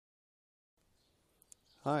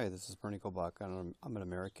Hi, this is Bernie Colbach, and I'm an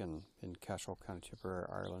American in Cashel, County Tipperary,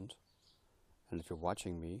 Ireland. And if you're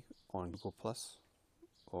watching me on Google Plus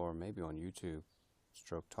or maybe on YouTube,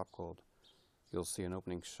 stroke topgold, you'll see an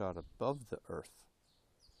opening shot above the Earth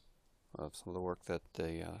of some of the work that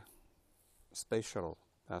the space shuttle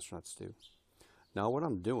astronauts do. Now, what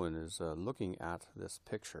I'm doing is looking at this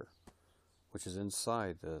picture, which is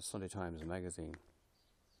inside the Sunday Times magazine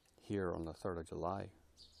here on the 3rd of July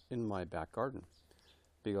in my back garden,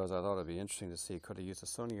 because I thought it'd be interesting to see, could I use a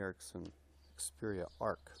Sony Ericsson Xperia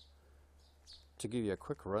Arc to give you a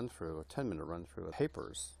quick run through, a 10-minute run through of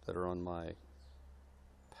papers that are on my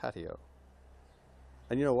patio.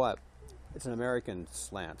 And you know what? It's an American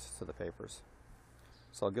slant to the papers.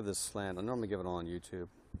 So I'll give this slant. I normally give it on YouTube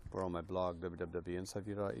or on my blog,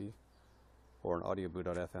 www.insideview.e, or on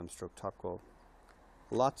audioboo.fm stroke topgold.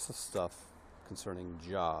 Lots of stuff concerning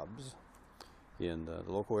jobs in the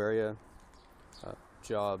local area,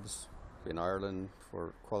 jobs in Ireland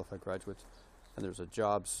for qualified graduates, and there's a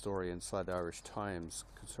job story inside the Irish Times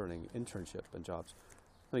concerning internship and jobs.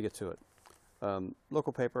 Let me get to it.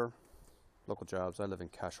 Local paper, local jobs. I live in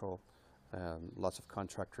Cashel. Lots of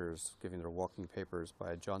contractors giving their walking papers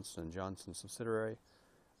by a Johnson & Johnson subsidiary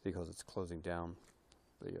because it's closing down.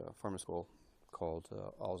 The pharma school called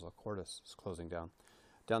Alza Cordis is closing down.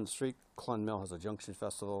 Down the street, Clonmel has a Junction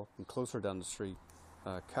Festival, and closer down the street,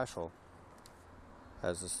 Cashel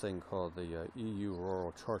has this thing called the EU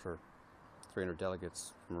Rural Charter. 300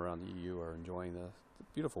 delegates from around the EU are enjoying the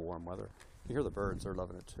beautiful warm weather. You hear the birds, they're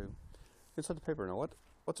loving it too. Inside the paper now,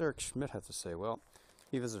 what's Eric Schmidt have to say? Well,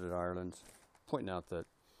 he visited Ireland, pointing out that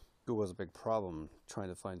Google has a big problem trying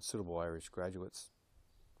to find suitable Irish graduates,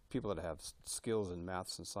 people that have skills in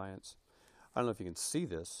maths and science. I don't know if you can see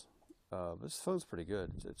this, but this phone's pretty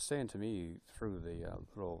good. It's saying to me through the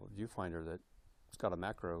little viewfinder that it's got a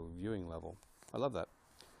macro viewing level. I love that.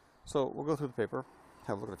 So we'll go through the paper,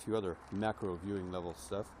 have a look at a few other macro viewing level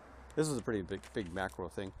stuff. This is a pretty big macro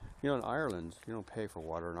thing. You know, in Ireland, you don't pay for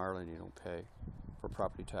water. In Ireland, you don't pay for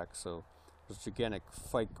property tax. So there's a gigantic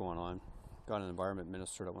fight going on. Got an environment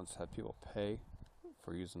minister that wants to have people pay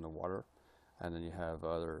for using the water. And then you have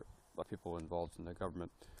other people involved in the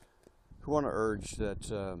government who want to urge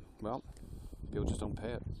that, well, people just don't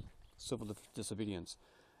pay it. Civil disobedience.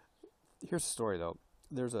 Here's the story, though.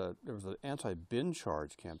 There was an anti-bin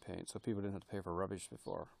charge campaign, so people didn't have to pay for rubbish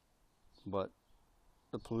before. But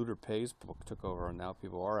the polluter pays book took over, and now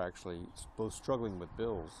people are actually both struggling with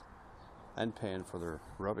bills and paying for their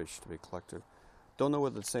rubbish to be collected. Don't know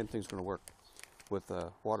whether the same thing's going to work with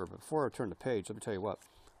water. But before I turn the page, let me tell you what.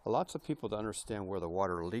 Lots of people to understand where the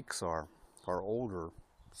water leaks are older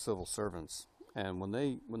civil servants, and when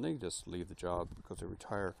they just leave the job because they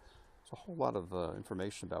retire, there's a whole lot of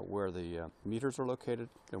information about where the meters are located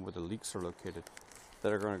and where the leaks are located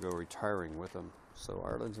that are going to go retiring with them. So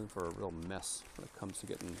Ireland's in for a real mess when it comes to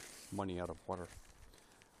getting money out of water.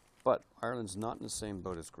 But Ireland's not in the same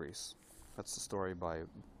boat as Greece. That's the story by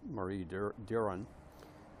Marie Duran.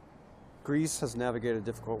 Greece has navigated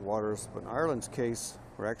difficult waters, but in Ireland's case,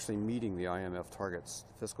 we're actually meeting the IMF targets,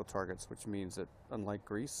 the fiscal targets, which means that, unlike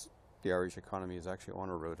Greece, the Irish economy is actually on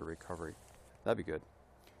a road to recovery. That'd be good.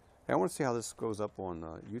 And I want to see how this goes up on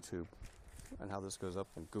YouTube and how this goes up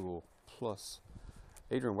on Google Plus.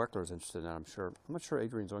 Adrian Weckler is interested in that, I'm sure. I'm not sure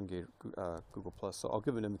Adrian's on Google Plus, so I'll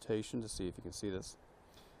give an invitation to see if you can see this.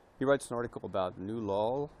 He writes an article about new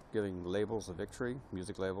law giving labels of victory,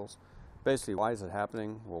 music labels. Basically, why is it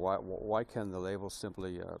happening? Well, why can the labels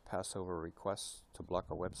simply pass over requests to block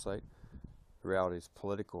a website? The reality is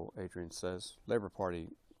political, Adrian says. Labour Party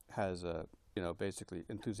has basically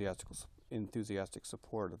enthusiastic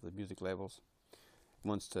support of the music labels. He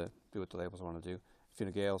wants to do what the labels want to do.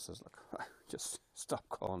 Fine Gael says, look, just stop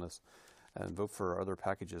calling us and vote for other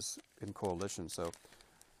packages in coalition. So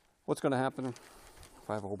what's going to happen? If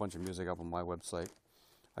I have a whole bunch of music up on my website,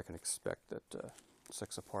 I can expect that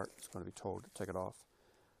Six Apart is going to be told to take it off.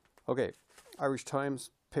 Okay, Irish Times,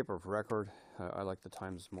 paper of record. I like the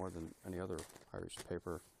Times more than any other Irish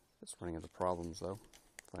paper. It's running into problems, though,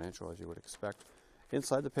 financial, as you would expect.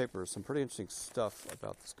 Inside the paper is some pretty interesting stuff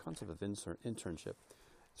about this concept of internship.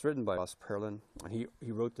 It's written by Ross Perlin, and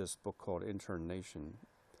he wrote this book called Intern Nation.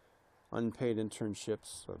 Unpaid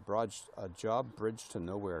internships, a job bridge to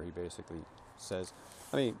nowhere, he basically says.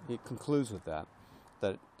 I mean, he concludes with that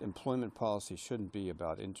employment policy shouldn't be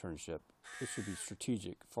about internship. It should be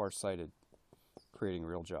strategic, far-sighted, creating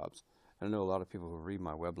real jobs. And I know a lot of people who read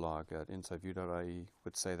my weblog at insideview.ie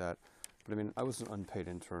would say that, but I mean, I was an unpaid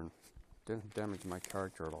intern. Didn't damage my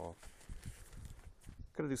character at all.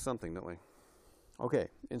 Gotta do something, don't we? Okay,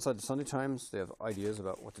 inside the Sunday Times, they have ideas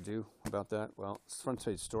about what to do about that. Well, this front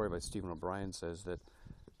page story by Stephen O'Brien says that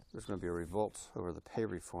there's going to be a revolt over the pay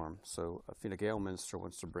reform. So a Fine Gael minister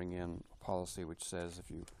wants to bring in a policy which says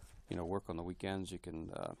if you work on the weekends, you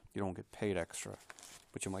don't get paid extra,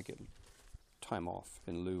 but you might get time off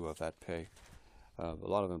in lieu of that pay. A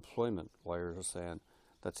lot of employment lawyers are saying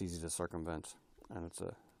that's easy to circumvent, and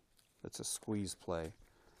it's a squeeze play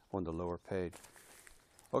on the lower paid.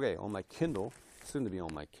 Okay, on my Kindle, soon to be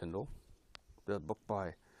on my Kindle, the book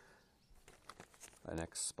by an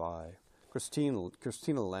ex-spy,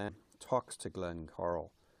 Christina Lamb talks to Glenn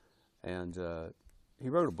Carl, and he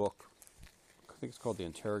wrote a book. I think it's called The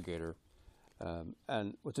Interrogator.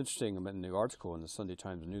 And what's interesting in the article in the Sunday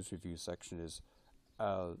Times News Review section is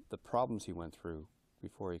the problems he went through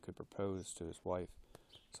before he could propose to his wife.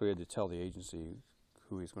 So he had to tell the agency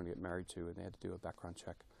who he was going to get married to, and they had to do a background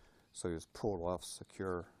check. So he was pulled off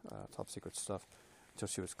secure, top secret stuff until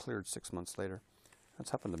she was cleared 6 months later.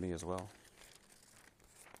 That's happened to me as well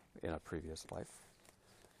in a previous life.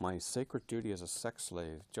 My sacred duty as a sex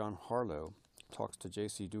slave. John Harlow talks to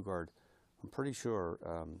J.C. Dugard. I'm pretty sure,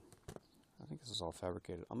 I think this is all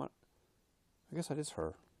fabricated. I guess that is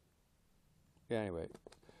her. Yeah, anyway,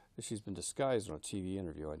 she's been disguised in a TV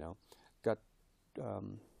interview, I know. Got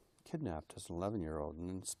kidnapped as an 11-year-old and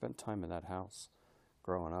then spent time in that house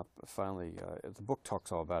growing up. Finally, the book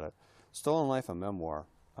talks all about it. Stolen Life, a memoir.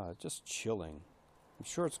 Just chilling. I'm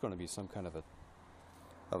sure it's going to be some kind of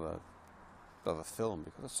a film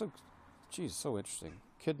because it's so interesting.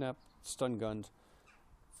 Kidnapped, stun-gunned,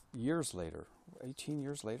 years later, 18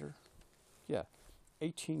 years later? Yeah,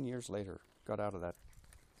 18 years later, got out of that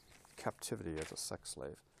captivity as a sex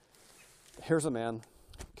slave. Here's a man,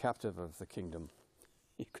 captive of the kingdom.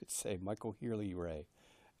 You could say Michael Healy Ray.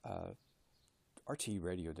 RTE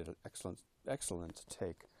Radio did an excellent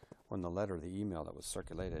take on the email that was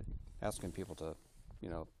circulated, asking people to,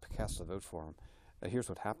 cast a vote for him. Here's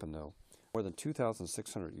what happened, though. More than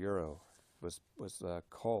 €2,600 was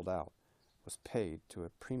called out, was paid to a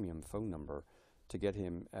premium phone number to get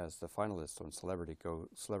him as the finalist on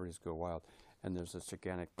Celebrities Go Wild. And there's this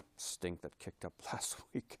gigantic stink that kicked up last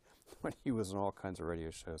week when he was on all kinds of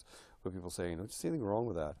radio shows with people saying, "Don't you see anything wrong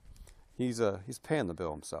with that?" He's paying the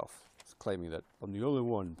bill himself. He's claiming that I'm the only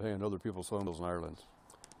one paying other people's phone bills in Ireland.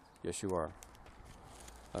 Yes, you are.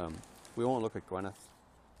 We won't look at Gwyneth,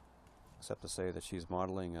 except to say that she's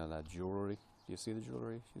modeling that jewelry. Do you see the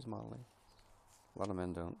jewelry she's modeling? A lot of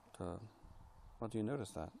men don't. Well, do you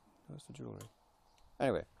notice that? Notice the jewelry.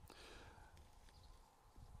 Anyway,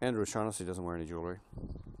 Andrew O'Shaughnessy doesn't wear any jewelry.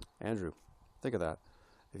 Andrew, think of that.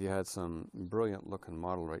 If you had some brilliant-looking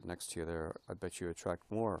model right next to you there, I bet you attract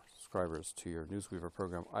more subscribers to your Newsweaver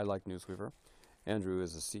program. I like Newsweaver. Andrew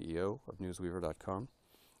is the CEO of newsweaver.com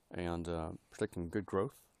and predicting good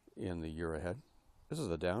growth in the year ahead. This is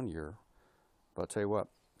a down year, but I'll tell you what,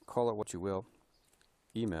 call it what you will.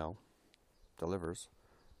 Email delivers,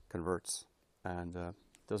 converts, and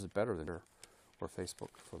does it better than Twitter or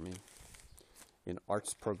Facebook for me in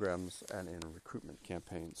arts programs and in recruitment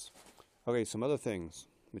campaigns. Okay, some other things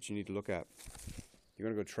which you need to look at. You're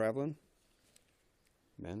going to go traveling,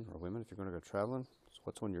 men or women, if you're going to go traveling, it's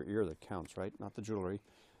what's on your ear that counts, right? Not the jewelry,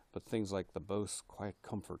 but things like the Bose Quiet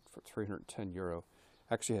Comfort for €310.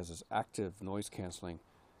 Actually has this active noise canceling,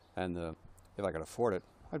 and if I could afford it,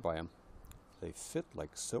 I'd buy them. They fit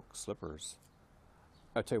like silk slippers.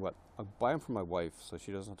 I tell you what, I'll buy them for my wife so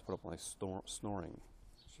she doesn't have to put up with my snoring.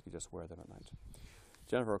 She could just wear them at night.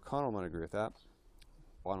 Jennifer O'Connell might agree with that.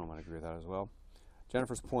 Bono might agree with that as well.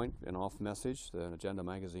 Jennifer's point, an off message, the Agenda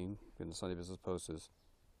magazine in the Sunday Business Post is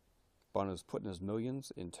Bono's putting his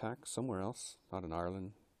millions in tax somewhere else, not in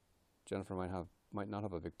Ireland. Jennifer might not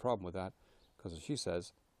have a big problem with that because, as she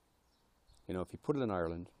says, if you put it in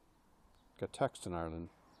Ireland, got taxed in Ireland,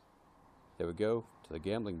 they would go to the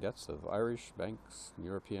gambling debts of Irish banks and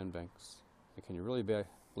European banks. And can you really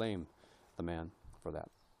blame the man for that?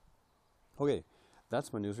 Okay,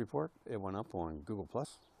 that's my news report. It went up on Google+.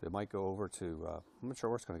 It might go over to, I'm not sure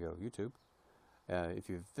where it's going to go, YouTube. If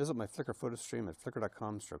you visit my Flickr photo stream at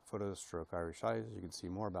flickr.com/photos/Irish Eyes, you can see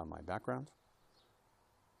more about my background,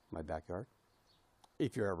 my backyard.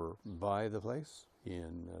 If you ever buy the place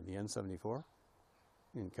in the N74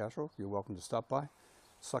 in Cashel, you're welcome to stop by,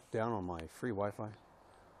 suck down on my free Wi-Fi,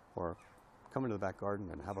 or come into the back garden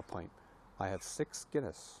and have a pint. I have 6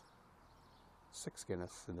 Guinness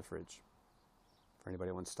in the fridge for anybody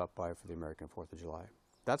who wants to stop by for the American 4th of July.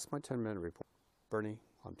 That's my 10-minute report. Bernie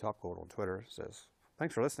on Topgold on Twitter says,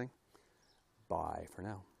 thanks for listening. Bye for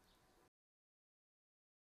now.